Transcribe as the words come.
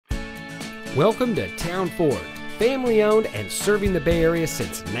Welcome to Towne Ford, family owned and serving the Bay Area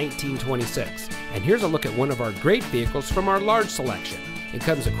since 1926. And here's a look at one of our great vehicles from our large selection. It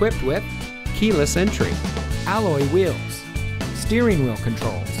comes equipped with keyless entry, alloy wheels, steering wheel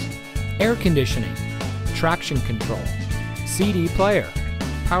controls, air conditioning, traction control, CD player,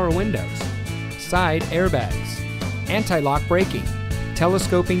 power windows, side airbags, anti-lock braking,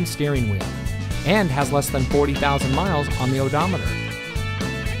 telescoping steering wheel, and has less than 40,000 miles on the odometer.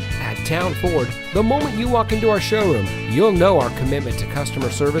 At Towne Ford, the moment you walk into our showroom, you'll know our commitment to customer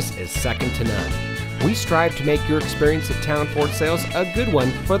service is second to none. We strive to make your experience at Towne Ford sales a good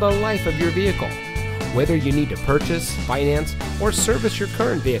one for the life of your vehicle. Whether you need to purchase, finance, or service your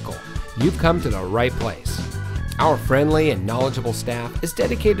current vehicle, you've come to the right place. Our friendly and knowledgeable staff is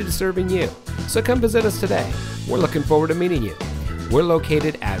dedicated to serving you, so come visit us today. We're looking forward to meeting you. We're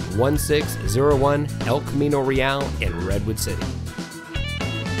located at 1601 El Camino Real in Redwood City.